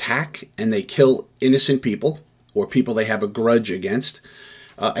 They attack and they kill innocent people or people they have a grudge against,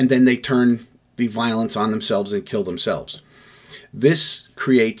 and then they turn the violence on themselves and kill themselves. This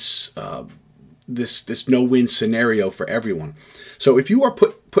creates this no-win scenario for everyone. So if you are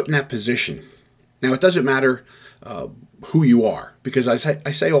put in that position, now it doesn't matter who you are, because I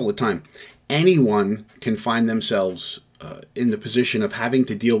say all the time, anyone can find themselves in the position of having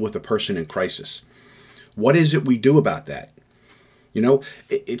to deal with a person in crisis. What is it we do about that? You know,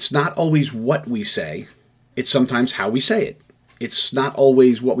 it's not always what we say. It's sometimes how we say it. It's not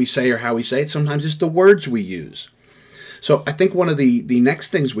always what we say or how we say it. Sometimes it's the words we use. So I think one of the next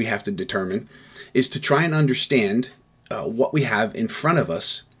things we have to determine is to try and understand what we have in front of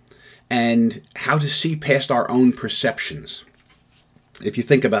us and how to see past our own perceptions. If you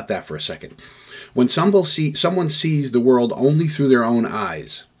think about that for a second. When someone sees the world only through their own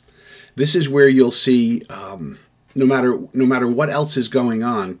eyes, this is where you'll see, no matter what else is going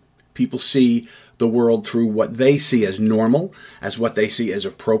on, people see the world through what they see as normal, as what they see as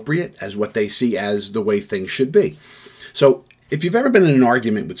appropriate, as what they see as the way things should be. So if you've ever been in an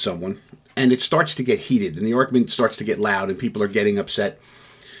argument with someone and it starts to get heated and the argument starts to get loud and people are getting upset,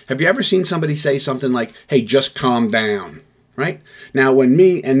 have you ever seen somebody say something like, "Hey, just calm down," right? Now, when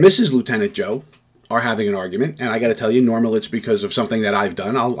me and Mrs. Lieutenant Joe are having an argument, and I got to tell you, normally it's because of something that I've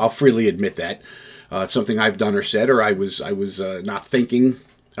done. I'll freely admit that. It's something I've done or said, or I was not thinking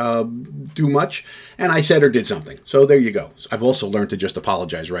too much, and I said or did something. So there you go. I've also learned to just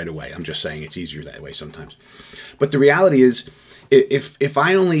apologize right away. I'm just saying it's easier that way sometimes. But the reality is, if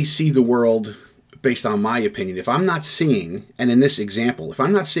I only see the world based on my opinion, if I'm not seeing, and in this example, if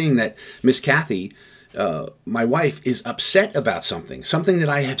I'm not seeing that Miss Kathy, my wife, is upset about something that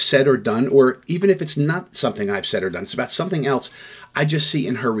I have said or done, or even if it's not something I've said or done, it's about something else, I just see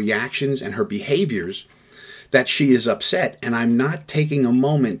in her reactions and her behaviors that she is upset, and I'm not taking a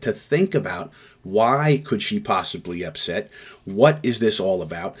moment to think about why could she possibly upset? What is this all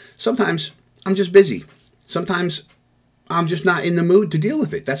about? Sometimes I'm just busy. Sometimes I'm just not in the mood to deal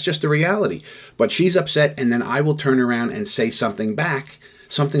with it. That's just the reality. But she's upset, and then I will turn around and say something back,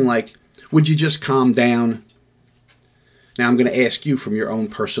 something like, "Would you just calm down?" Now I'm going to ask you from your own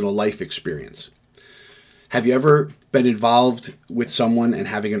personal life experience. Have you ever been involved with someone and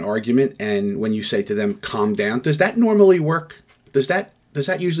having an argument, and when you say to them, "calm down," does that normally work? Does that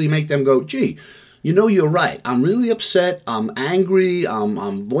usually make them go, "Gee, you know, you're right. I'm really upset. I'm angry.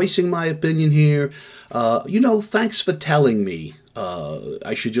 I'm voicing my opinion here. Thanks for telling me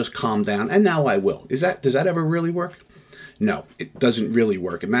I should just calm down, and now I will." Does that ever really work? No, it doesn't really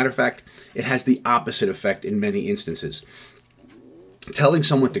work. As a matter of fact, it has the opposite effect in many instances. Telling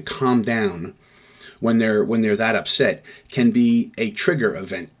someone to calm down when they're that upset can be a trigger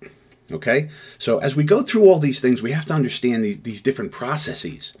event. Okay? So as we go through all these things, we have to understand these different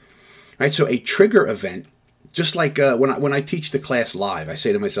processes. Right? So a trigger event, just like when I teach the class live, I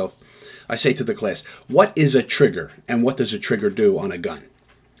say to the class, what is a trigger and what does a trigger do on a gun?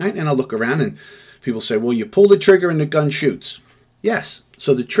 Right? And I'll look around and people say, "Well, you pull the trigger and the gun shoots." Yes.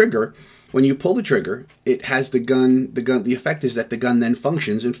 So the trigger, when you pull the trigger, it has the effect is that the gun then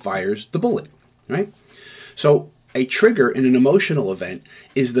functions and fires the bullet. Right? So a trigger in an emotional event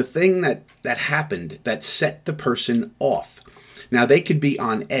is the thing that happened that set the person off. Now, they could be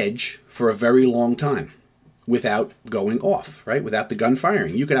on edge for a very long time without going off, right? Without the gun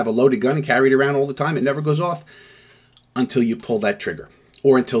firing. You can have a loaded gun and carry it around all the time. It never goes off until you pull that trigger,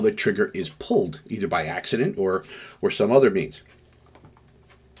 or until the trigger is pulled, either by accident or some other means.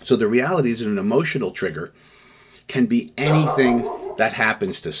 So the reality is that an emotional trigger can be anything that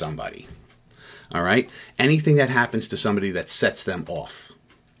happens to somebody. All right? Anything that happens to somebody that sets them off.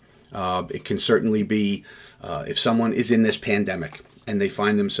 It can certainly be if someone is in this pandemic and they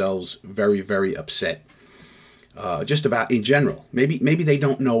find themselves very, very upset, just about in general. Maybe they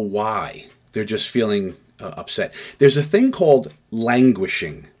don't know why. They're just feeling upset. There's a thing called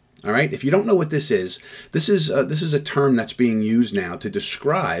languishing. All right? If you don't know what this is a term that's being used now to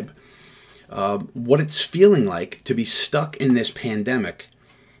describe what it's feeling like to be stuck in this pandemic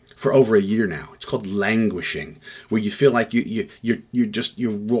for over a year now. It's called languishing, where you feel like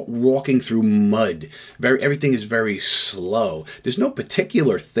you're walking through mud. Everything is very slow. There's no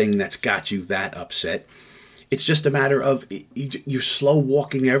particular thing that's got you that upset. It's just a matter of you're slow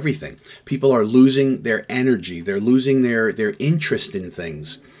walking everything. People are losing their energy. They're losing their interest in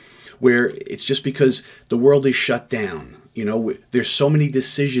things, where it's just because the world is shut down. There's so many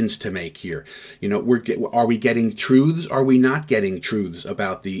decisions to make here. Are we getting truths? Are we not getting truths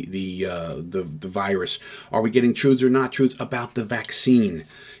about the virus? Are we getting truths or not truths about the vaccine?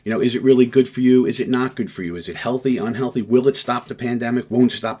 Is it really good for you? Is it not good for you? Is it healthy, unhealthy? Will it stop the pandemic?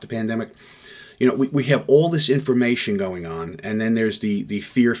 Won't stop the pandemic? We have all this information going on, and then there's the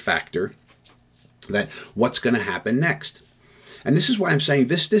fear factor that what's going to happen next. And this is why I'm saying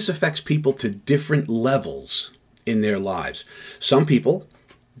this affects people to different levels in their lives. Some people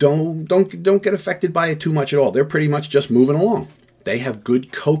don't get affected by it too much at all. They're pretty much just moving along. They have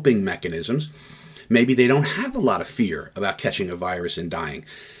good coping mechanisms. Maybe they don't have a lot of fear about catching a virus and dying.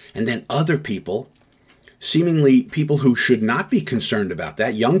 And then other people, seemingly people who should not be concerned about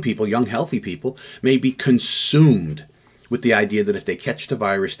that, young people, young healthy people, may be consumed with the idea that if they catch the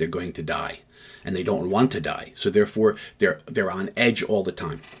virus, they're going to die. And they don't want to die. So therefore, they're on edge all the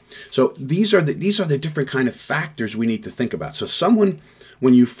time. So these are the different kind of factors we need to think about. So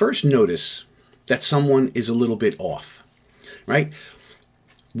when you first notice that someone is a little bit off, right?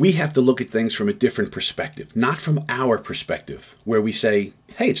 We have to look at things from a different perspective, not from our perspective, where we say,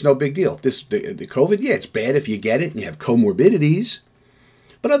 hey, it's no big deal. The COVID, yeah, it's bad if you get it and you have comorbidities.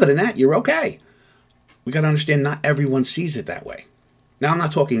 But other than that, you're okay. We got to understand not everyone sees it that way. Now, I'm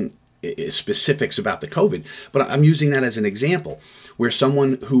not talking specifics about the COVID, but I'm using that as an example where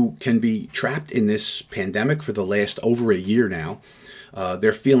someone who can be trapped in this pandemic for the last over a year now,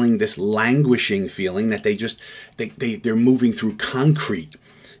 they're feeling this languishing feeling that they're moving through concrete,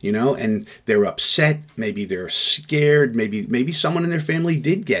 and they're upset. Maybe they're scared. Maybe someone in their family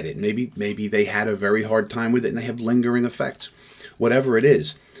did get it. Maybe they had a very hard time with it and they have lingering effects. Whatever it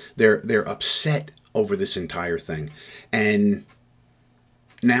is, they're upset over this entire thing. And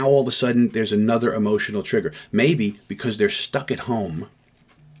now all of a sudden there's another emotional trigger. Maybe because they're stuck at home.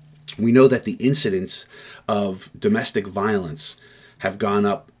 We know that the incidents of domestic violence have gone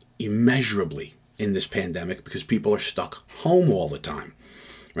up immeasurably in this pandemic because people are stuck home all the time,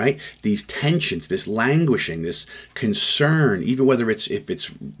 right? These tensions, this languishing, this concern, even whether if it's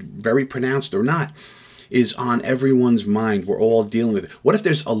very pronounced or not, is on everyone's mind. We're all dealing with it. What if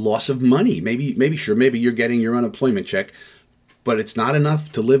there's a loss of money? Maybe you're getting your unemployment check, but it's not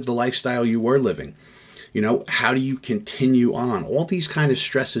enough to live the lifestyle you were living. How do you continue on? All these kind of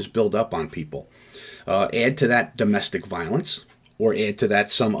stresses build up on people. Add to that domestic violence, or add to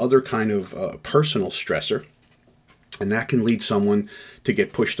that some other kind of personal stressor, and that can lead someone to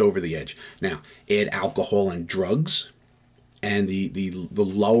get pushed over the edge. Now, add alcohol and drugs, and the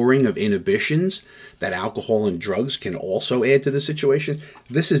lowering of inhibitions that alcohol and drugs can also add to the situation.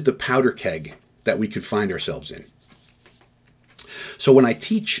 This is the powder keg that we could find ourselves in. So when I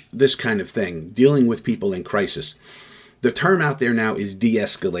teach this kind of thing, dealing with people in crisis, the term out there now is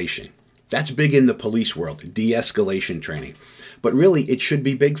de-escalation. That's big in the police world, de-escalation training. But really, it should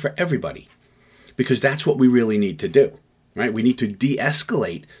be big for everybody, because that's what we really need to do, right? We need to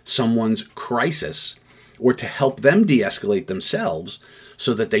de-escalate someone's crisis, or to help them de-escalate themselves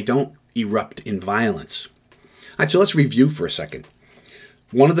so that they don't erupt in violence. All right, so let's review for a second.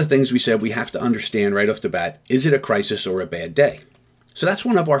 One of the things we said we have to understand right off the bat, is it a crisis or a bad day? So that's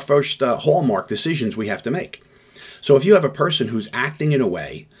one of our first hallmark decisions we have to make. So if you have a person who's acting in a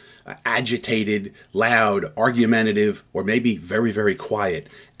way, agitated, loud, argumentative, or maybe very, very quiet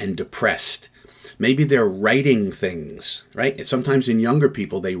and depressed, maybe they're writing things, right? And sometimes in younger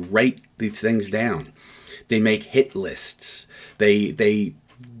people, they write these things down. They make hit lists. They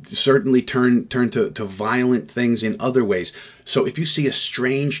certainly turn to violent things in other ways. So if you see a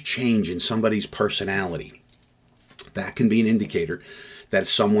strange change in somebody's personality, that can be an indicator that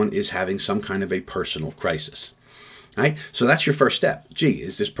someone is having some kind of a personal crisis. Right? So that's your first step. Gee,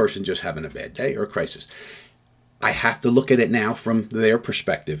 is this person just having a bad day or a crisis? I have to look at it now from their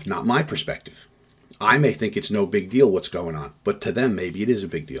perspective, not my perspective. I may think it's no big deal what's going on, but to them, maybe it is a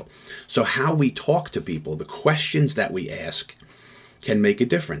big deal. So how we talk to people, the questions that we ask, can make a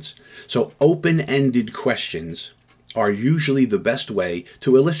difference. So open-ended questions are usually the best way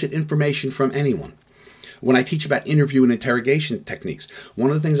to elicit information from anyone. When I teach about interview and interrogation techniques,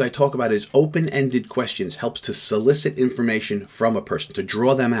 one of the things I talk about is open-ended questions helps to solicit information from a person, to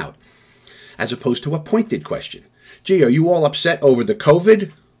draw them out, as opposed to a pointed question. Gee, are you all upset over the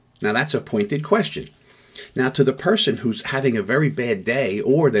COVID? Now that's a pointed question. Now to the person who's having a very bad day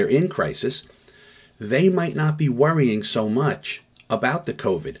or they're in crisis, they might not be worrying so much about the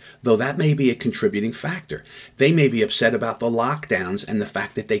COVID, though that may be a contributing factor. They may be upset about the lockdowns and the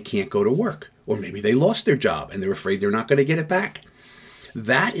fact that they can't go to work. Or maybe they lost their job and they're afraid they're not going to get it back.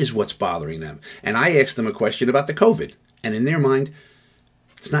 That is what's bothering them. And I asked them a question about the COVID. And in their mind,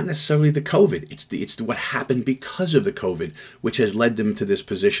 It's not necessarily the COVID. It's what happened because of the COVID, which has led them to this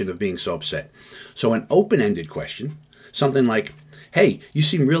position of being so upset. So an open-ended question, something like, hey, you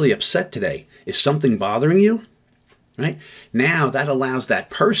seem really upset today. Is something bothering you? Right? Now that allows that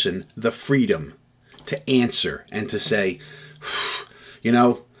person the freedom to answer and to say, you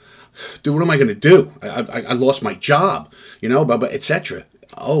know, dude, what am I going to do? I lost my job, you know, etc.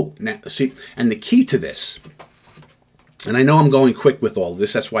 Oh, now see, and the key to this, and I know I'm going quick with all of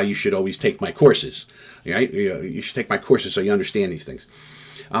this. That's why you should always take my courses. Right? You should take my courses so you understand these things.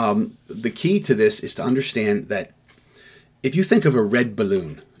 The key to this is to understand that if you think of a red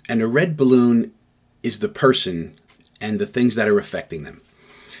balloon, and a red balloon is the person and the things that are affecting them.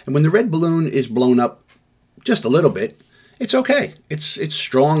 And when the red balloon is blown up just a little bit, it's okay. It's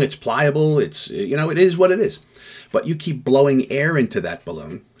strong, it's pliable, it is what it is. But you keep blowing air into that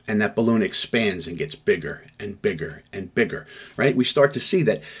balloon, and that balloon expands and gets bigger and bigger and bigger, right? We start to see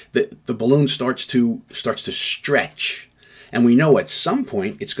that the balloon starts to stretch. And we know at some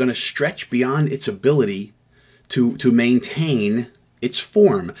point it's going to stretch beyond its ability to maintain its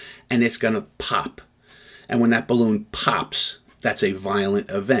form, and it's going to pop. And when that balloon pops, that's a violent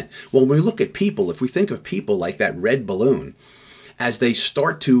event. Well, when we look at people, if we think of people like that red balloon, as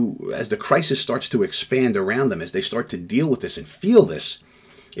the crisis starts to expand around them, as they start to deal with this and feel this,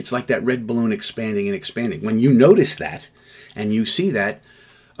 it's like that red balloon expanding and expanding. When you notice that and you see that,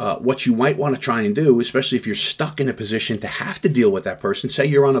 what you might want to try and do, especially if you're stuck in a position to have to deal with that person, say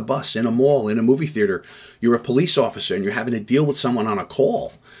you're on a bus, in a mall, in a movie theater, you're a police officer and you're having to deal with someone on a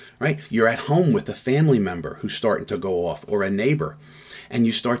call, right? You're at home with a family member who's starting to go off, or a neighbor, and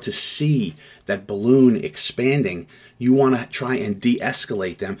you start to see that balloon expanding. You want to try and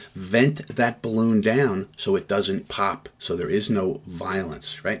de-escalate them, vent that balloon down so it doesn't pop, so there is no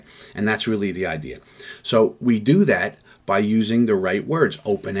violence, right? And that's really the idea. So we do that by using the right words,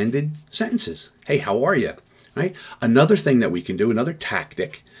 open-ended sentences. Hey, how are you? Right? Another thing that we can do, another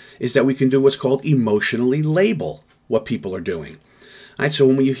tactic, is that we can do what's called emotionally label what people are doing. Right? So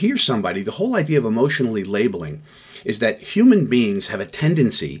when you hear somebody, the whole idea of emotionally labeling is that human beings have a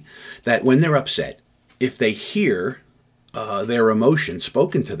tendency that when they're upset, if they hear their emotion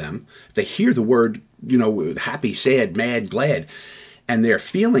spoken to them, if they hear the word, happy, sad, mad, glad, and they're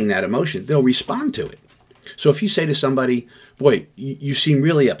feeling that emotion, they'll respond to it. So if you say to somebody, boy, you seem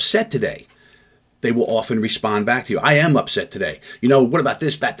really upset today, they will often respond back to you, I am upset today. What about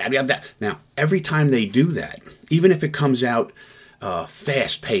this, that? Now, every time they do that, even if it comes out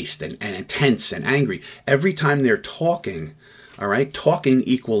fast-paced and intense and angry, every time they're talking, all right, talking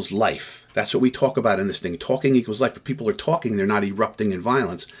equals life. That's what we talk about in this thing. Talking equals life. If people are talking, they're not erupting in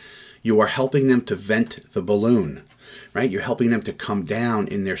violence. You are helping them to vent the balloon, right? You're helping them to come down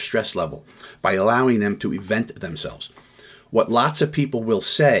in their stress level by allowing them to vent themselves. What lots of people will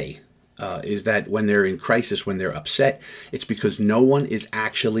say is that when they're in crisis, when they're upset, it's because no one is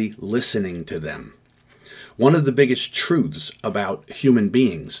actually listening to them. One of the biggest truths about human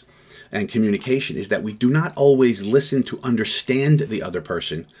beings and communication is that we do not always listen to understand the other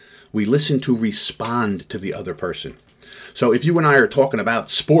person. We listen to respond to the other person. So if you and I are talking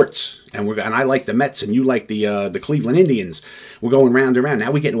about sports, and I like the Mets and you like the Cleveland Indians, we're going round and round.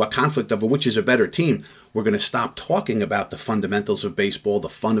 Now we get into a conflict of which is a better team. We're going to stop talking about the fundamentals of baseball, the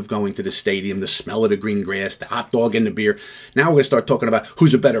fun of going to the stadium, the smell of the green grass, the hot dog and the beer. Now we're going to start talking about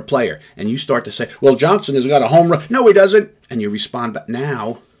who's a better player. And you start to say, well, Johnson has got a home run. No, he doesn't. And you respond, but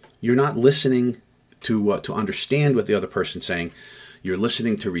now you're not listening to understand what the other person's saying. You're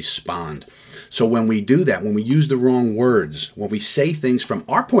listening to respond. So when we do that, when we use the wrong words, when we say things from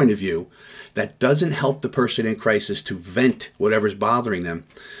our point of view that doesn't help the person in crisis to vent whatever's bothering them,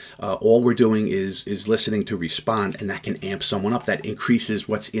 all we're doing is listening to respond, and that can amp someone up. That increases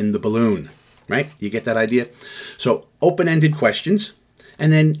what's in the balloon, right? You get that idea? So open-ended questions,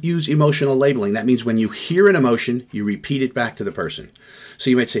 and then use emotional labeling. That means when you hear an emotion, you repeat it back to the person. So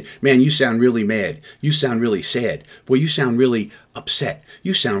you might say, man, you sound really mad. You sound really sad. Boy, you sound really upset.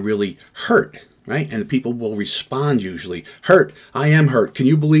 You sound really hurt, right? And people will respond usually, hurt. I am hurt. Can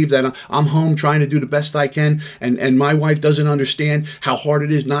you believe that I'm home trying to do the best I can, and my wife doesn't understand how hard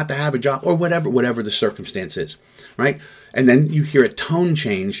it is not to have a job, or whatever the circumstance is, right? And then you hear a tone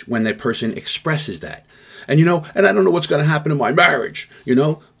change when that person expresses that. And and I don't know what's going to happen in my marriage,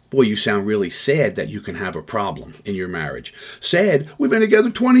 Boy, you sound really sad that you can have a problem in your marriage. Sad, we've been together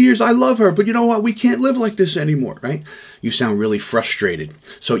 20 years, I love her, but you know what, we can't live like this anymore, right? You sound really frustrated.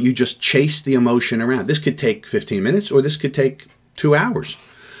 So you just chase the emotion around. This could take 15 minutes, or this could take 2 hours.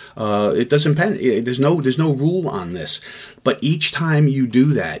 It doesn't depend. There's no rule on this. But each time you do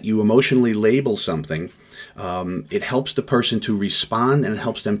that, you emotionally label something, It helps the person to respond, and it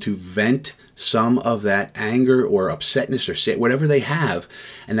helps them to vent some of that anger or upsetness or whatever they have,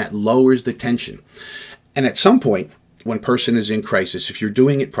 and that lowers the tension. And at some point, when a person is in crisis, if you're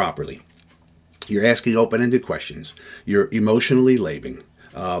doing it properly, you're asking open-ended questions, you're emotionally labeling,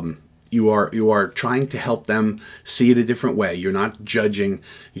 you are trying to help them see it a different way. You're not judging,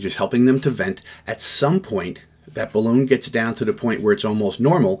 you're just helping them to vent. At some point, that balloon gets down to the point where it's almost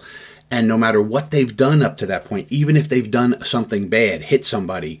normal, and no matter what they've done up to that point, even if they've done something bad, hit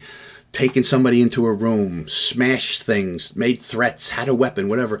somebody, taken somebody into a room, smashed things, made threats, had a weapon,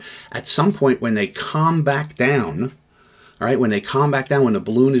 whatever, at some point when they calm back down, all right, when they calm back down, when the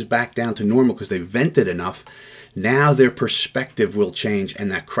balloon is back down to normal because they vented enough, now their perspective will change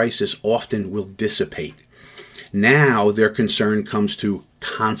and that crisis often will dissipate. Now their concern comes to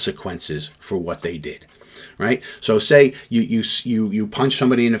consequences for what they did. Right? So say you punch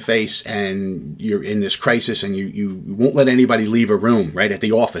somebody in the face and you're in this crisis and you won't let anybody leave a room, right? At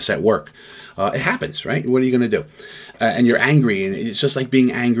the office, at work. It happens, right? What are you going to do? And you're angry, and it's just like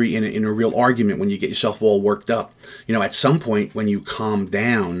being angry in a real argument when you get yourself all worked up. You know, at some point when you calm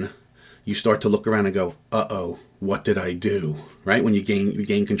down, you start to look around and go, uh-oh, what did I do? Right? When you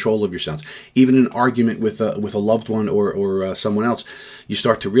gain control of yourselves. Even in an argument with a loved one or someone else, you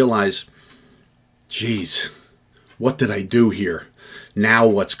start to realize, geez, what did I do here? Now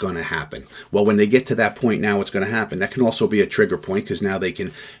what's going to happen? Well, when they get to that point, now what's going to happen? That can also be a trigger point because now they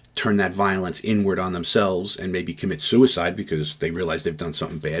can turn that violence inward on themselves and maybe commit suicide because they realize they've done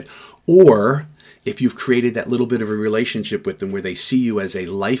something bad. Or if you've created that little bit of a relationship with them where they see you as a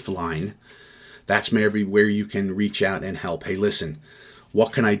lifeline, that's maybe where you can reach out and help. Hey, listen,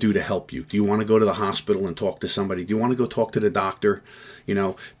 what can I do to help you? Do you want to go to the hospital and talk to somebody? Do you want to go talk to the doctor? You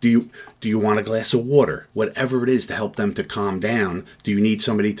know, do you want a glass of water? Whatever it is to help them to calm down. Do you need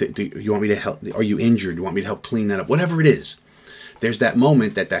somebody do you want me to help? Are you injured? Do you want me to help clean that up? Whatever it is. There's that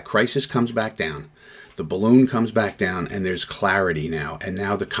moment that crisis comes back down. The balloon comes back down and there's clarity now. And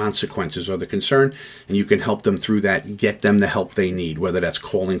now the consequences are the concern, and you can help them through that, get them the help they need, whether that's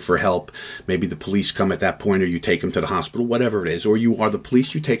calling for help, maybe the police come at that point, or you take them to the hospital, whatever it is, or you are the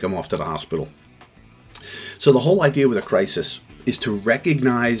police, you take them off to the hospital. So the whole idea with a crisis is to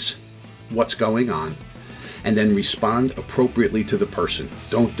recognize what's going on and then respond appropriately to the person.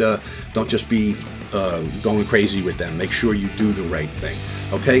 Don't just be going crazy with them. Make sure you do the right thing.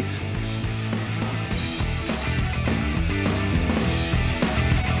 Okay?